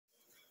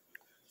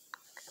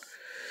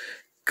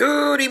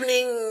Good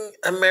evening,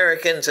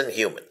 Americans and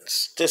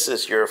humans. This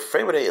is your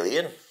favorite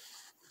alien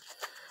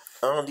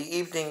on the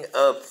evening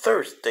of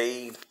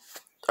Thursday,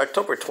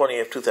 October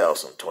 20th,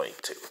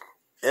 2022.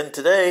 And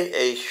today,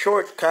 a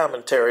short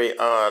commentary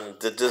on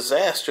the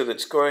disaster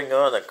that's going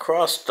on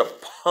across the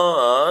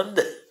pond,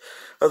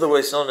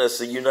 otherwise known as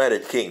the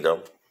United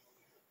Kingdom.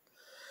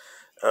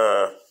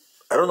 I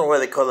don't know why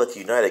they call it the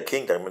United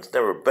Kingdom. It's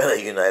never been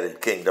a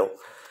United Kingdom.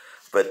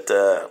 But,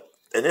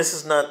 and this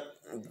is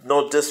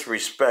no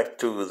disrespect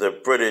to the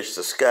British,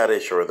 the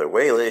Scottish, or the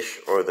Walish,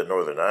 or the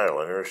Northern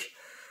Irelanders,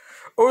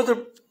 or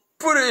the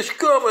British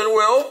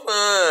Commonwealth.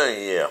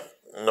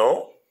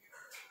 No.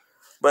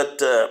 But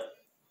the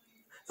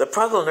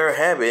problem they're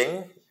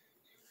having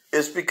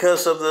is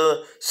because of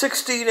the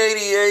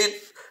 1688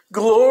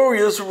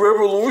 glorious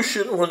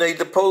revolution when they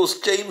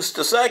deposed James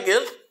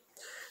II,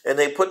 and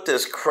they put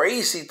this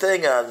crazy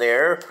thing on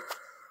there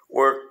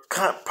where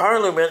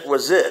Parliament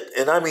was it,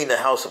 and I mean the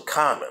House of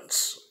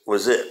Commons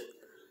was it.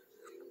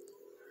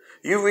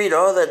 You read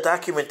all that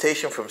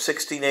documentation from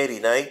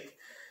 1689,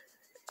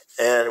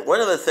 and one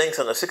of the things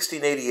on the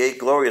 1688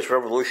 Glorious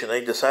Revolution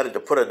they decided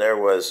to put in there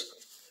was,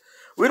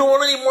 we don't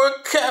want any more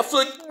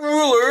Catholic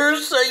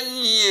rulers.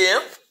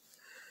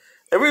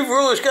 Every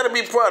ruler's got to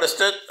be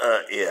Protestant.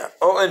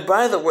 Oh, and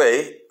by the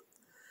way,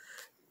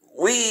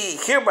 we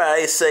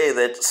hereby say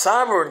that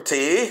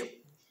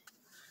sovereignty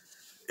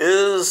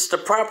is the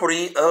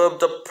property of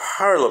the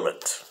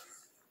Parliament,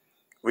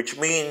 which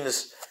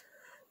means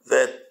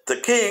that the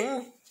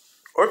king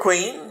or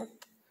queen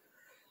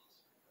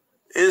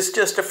is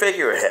just a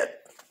figurehead.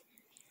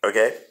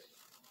 Okay?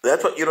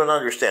 That's what you don't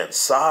understand.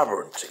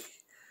 Sovereignty.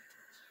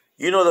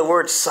 You know the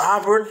word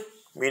sovereign,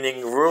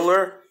 meaning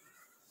ruler?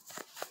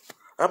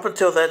 Up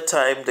until that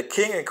time, the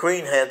king and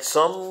queen had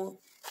some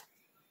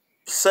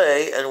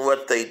say in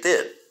what they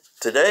did.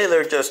 Today,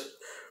 they're just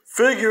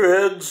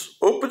figureheads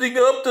opening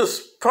up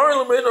this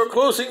parliament or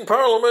closing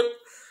parliament.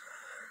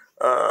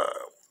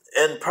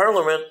 And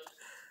parliament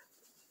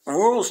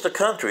rules the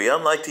country,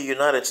 unlike the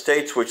United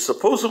States, which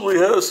supposedly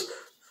has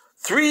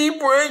 3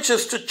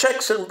 branches to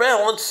checks and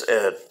balance,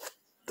 and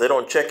they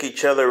don't check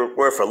each other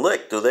worth a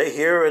lick, do they,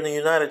 here in the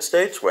United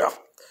States?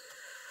 Well,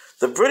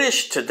 the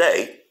British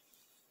today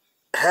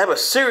have a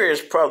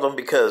serious problem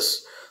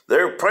because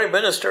their prime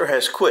minister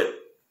has quit.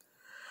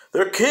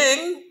 Their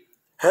king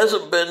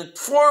hasn't been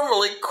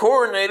formally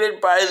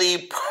coronated by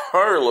the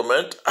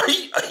Parliament.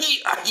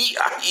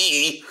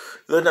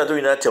 They're not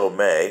doing that till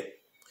May.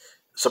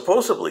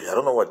 Supposedly, I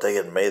don't know what day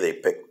in May they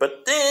picked,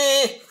 but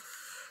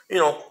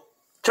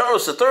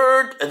Charles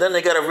III, and then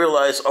they got to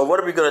realize, oh, what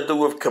are we going to do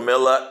with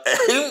Camilla?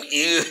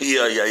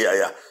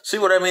 Yeah. See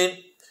what I mean?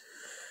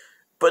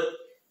 But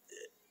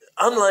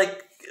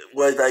unlike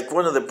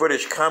one of the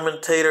British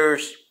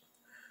commentators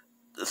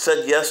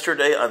said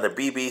yesterday on the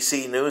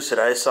BBC News that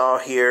I saw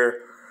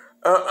here,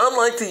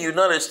 unlike the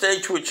United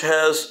States, which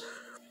has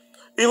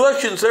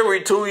elections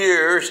every 2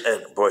 years,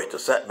 and boy,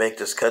 does that make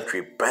this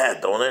country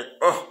bad, don't it?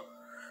 Oh,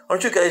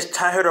 aren't you guys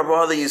tired of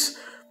all these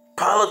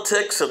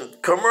politics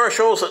and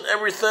commercials and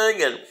everything?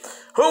 And,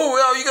 oh,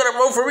 well, you got to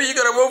vote for me, you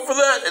got to vote for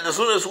that. And as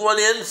soon as one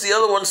ends, the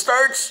other one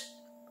starts.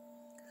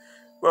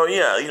 Well,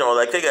 yeah,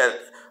 like they got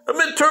a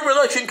midterm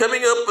election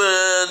coming up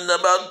in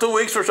about 2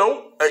 weeks or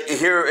so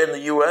here in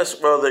the U.S.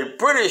 Well, the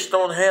British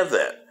don't have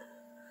that.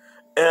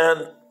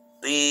 And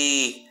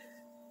the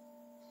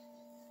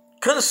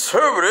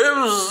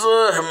conservatives,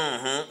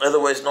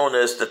 otherwise known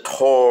as the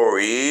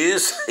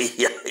Tories,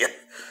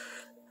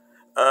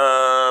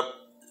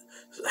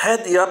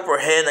 had the upper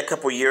hand a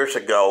couple years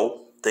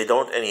ago. They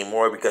don't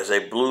anymore because they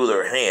blew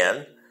their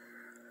hand.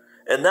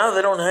 And now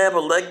they don't have a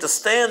leg to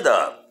stand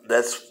on.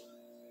 That's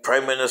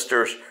Prime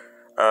Ministers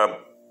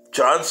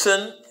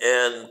Johnson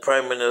and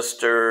Prime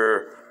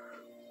Minister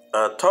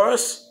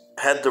Torres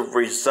had to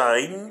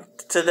resign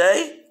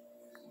today.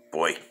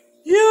 Boy,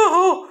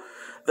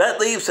 that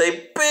leaves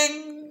a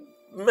big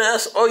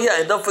mess. Oh, yeah,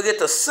 and don't forget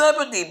the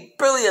 $70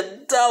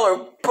 billion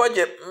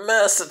budget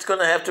mess that's going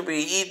to have to be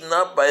eaten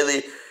up by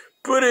the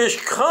British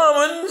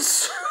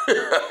Commons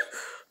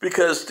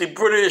because the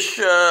British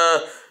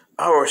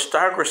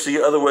aristocracy,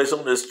 otherwise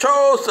known as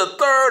Charles III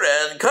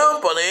and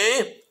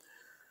company,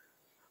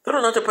 they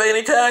don't have to pay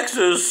any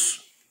taxes.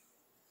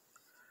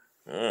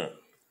 Where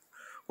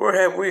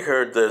have we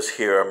heard this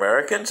here,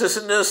 Americans?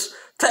 Isn't this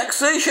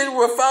taxation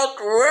without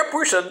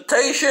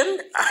representation?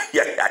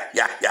 Yeah.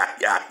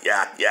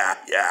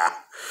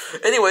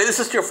 Anyway, this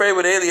is your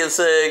favorite alien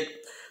saying,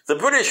 the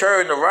British are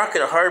in a rock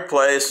and a hard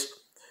place,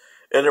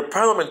 and their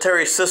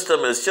parliamentary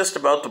system is just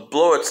about to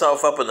blow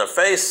itself up in the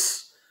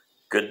face.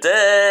 Good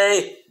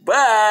day.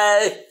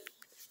 Bye.